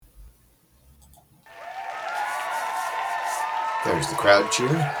There's the crowd cheer.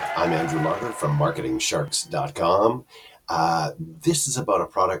 I'm Andrew Martyr from MarketingSharks.com. This is about a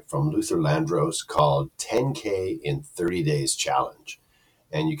product from Luther Landros called 10K in 30 Days Challenge.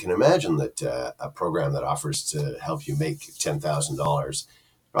 And you can imagine that a program that offers to help you make $10,000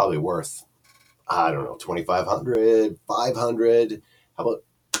 probably worth, I don't know, 2,500, 500. How about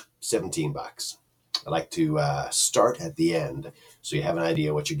 17 bucks? I like to start at the end so you have an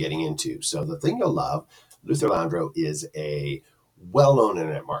idea what you're getting into. So the thing you'll love, Luther Landro is a well-known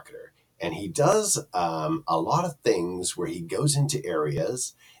internet marketer, and he does a lot of things where he goes into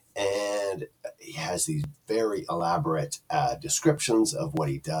areas and he has these very elaborate descriptions of what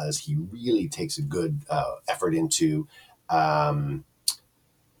he does. He really takes a good effort into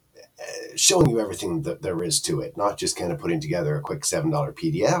showing you everything that there is to it, not just kind of putting together a quick $7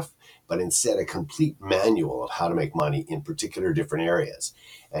 PDF, but instead a complete manual of how to make money in particular different areas.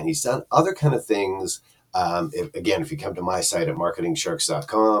 And he's done other kind of things. If you come to my site at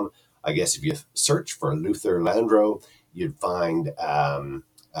marketingsharks.com, I guess if you search for Luther Landro, you'd find a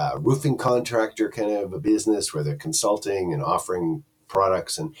roofing contractor kind of a business where they're consulting and offering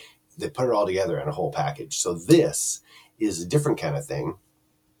products, and they put it all together in a whole package. So this is a different kind of thing.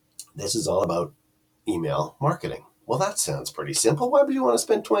 This is all about email marketing. Well, that sounds pretty simple. Why would you want to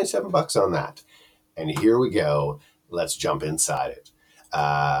spend 27 bucks on that? And here we go. Let's jump inside it.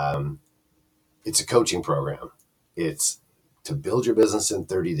 It's a coaching program. It's to build your business in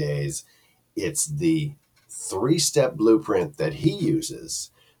 30 days. It's the 3-step blueprint that he uses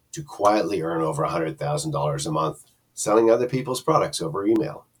to quietly earn over $100,000 a month selling other people's products over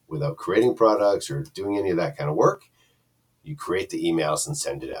email without creating products or doing any of that kind of work. You create the emails and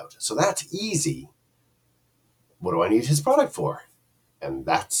send it out. So that's easy. What do I need his product for? And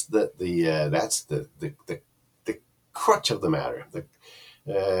that's the crutch of the matter.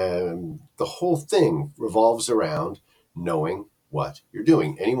 The whole thing revolves around knowing what you're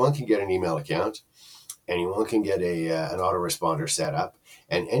doing. Anyone can get an email account. Anyone can get an autoresponder set up,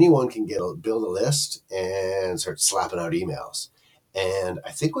 and anyone can build a list and start slapping out emails. And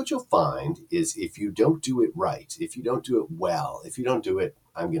I think what you'll find is if you don't do it right, if you don't do it well, if you don't do it,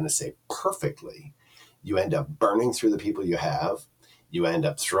 I'm going to say perfectly, you end up burning through the people you have. You end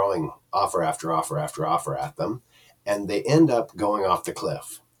up throwing offer after offer after offer at them, and they end up going off the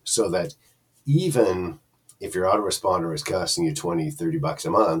cliff. So that even if your autoresponder is costing you 20, 30 bucks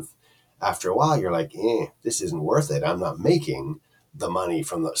a month, after a while, you're like, this isn't worth it. I'm not making the money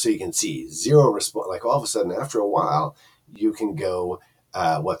from so you can see zero response. Like all of a sudden, after a while, you can go,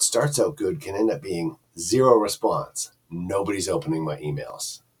 what starts out good can end up being zero response. Nobody's opening my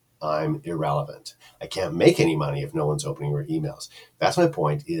emails. I'm irrelevant. I can't make any money if no one's opening your emails. That's my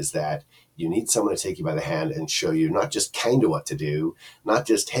point, is that you need someone to take you by the hand and show you not just kind of what to do, not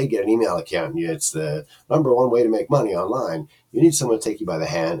just, hey, get an email account and it's the number one way to make money online. You need someone to take you by the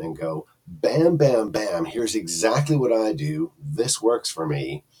hand and go, bam, bam, bam, here's exactly what I do. This works for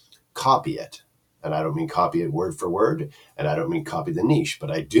me. Copy it. And I don't mean copy it word for word, and I don't mean copy the niche, but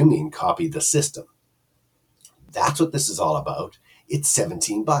I do mean copy the system. That's what this is all about. It's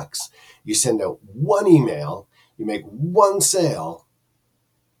 17 bucks. You send out one email, you make one sale,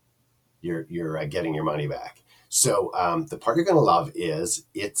 you're getting your money back. So the part you're going to love is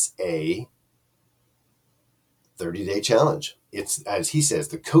it's a 30-day challenge. It's, as he says,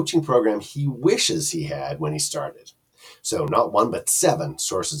 the coaching program he wishes he had when he started. So not one, but 7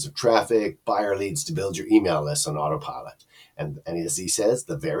 sources of traffic, buyer leads to build your email list on autopilot. And as he says,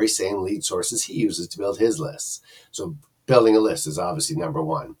 the very same lead sources he uses to build his lists. So building a list is obviously number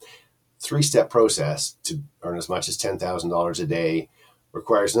one. 3-step process to earn as much as $10,000 a day,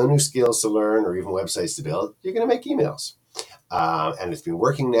 requires no new skills to learn or even websites to build. You're going to make emails. And it's been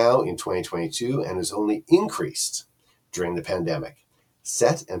working now in 2022 and has only increased during the pandemic.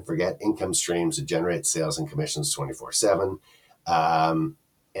 Set and forget income streams to generate sales and commissions 24/7. And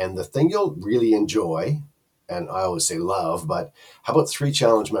the thing you'll really enjoy, and I always say love, but how about 3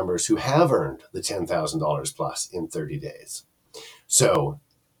 challenge members who have earned the $10,000 plus in 30 days? So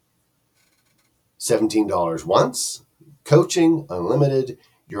 $17 once, coaching, unlimited,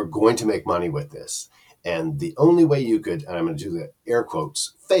 you're going to make money with this. And the only way you could, and I'm going to do the air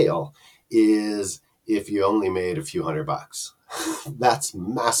quotes, fail, is if you only made a few $100. That's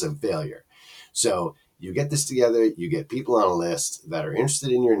massive failure. So you get this together, you get people on a list that are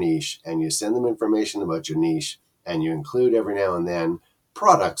interested in your niche, and you send them information about your niche, and you include every now and then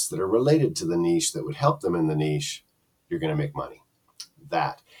products that are related to the niche that would help them in the niche. You're going to make money.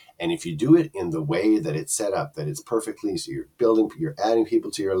 That. And if you do it in the way that it's set up, that it's perfectly, so you're adding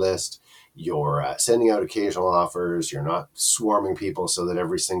people to your list, you're sending out occasional offers, you're not swarming people so that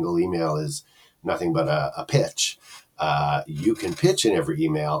every single email is nothing but a pitch. You can pitch in every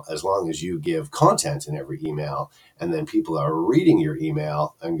email as long as you give content in every email, and then people are reading your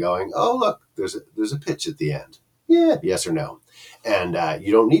email and going, "Oh, look, there's a pitch at the end. Yeah, yes or no." And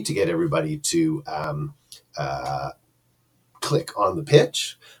you don't need to get everybody to uh, click on the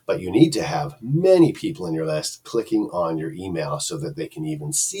pitch, but you need to have many people in your list clicking on your email so that they can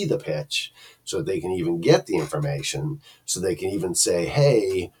even see the pitch, so they can even get the information, so they can even say,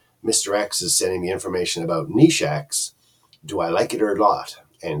 "Hey, Mr. X is sending me information about niche X. Do I like it or not?"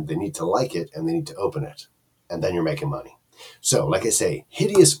 And they need to like it and they need to open it. And then you're making money. So, like I say,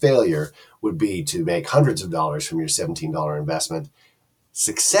 hideous failure would be to make hundreds of dollars from your $17 investment.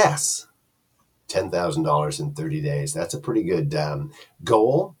 Success, $10,000 in 30 days. That's a pretty good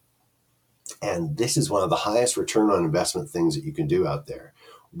goal. And this is one of the highest return on investment things that you can do out there.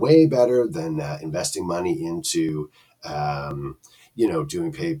 Way better than investing money into,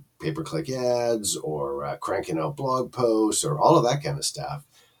 doing pay-per-click ads or cranking out blog posts or all of that kind of stuff.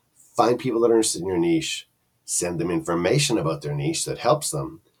 Find people that are interested in your niche, send them information about their niche that helps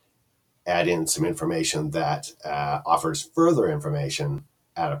them, add in some information that offers further information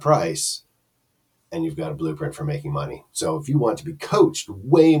at a price, and you've got a blueprint for making money. So if you want to be coached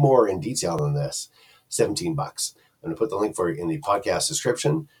way more in detail than this, $17. I'm going to put the link for you in the podcast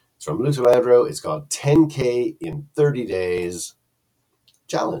description. It's from Luther Landro. It's called 10K in 30 Days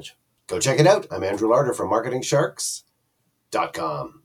Challenge. Go check it out. I'm Andrew Larder from MarketingSharks.com.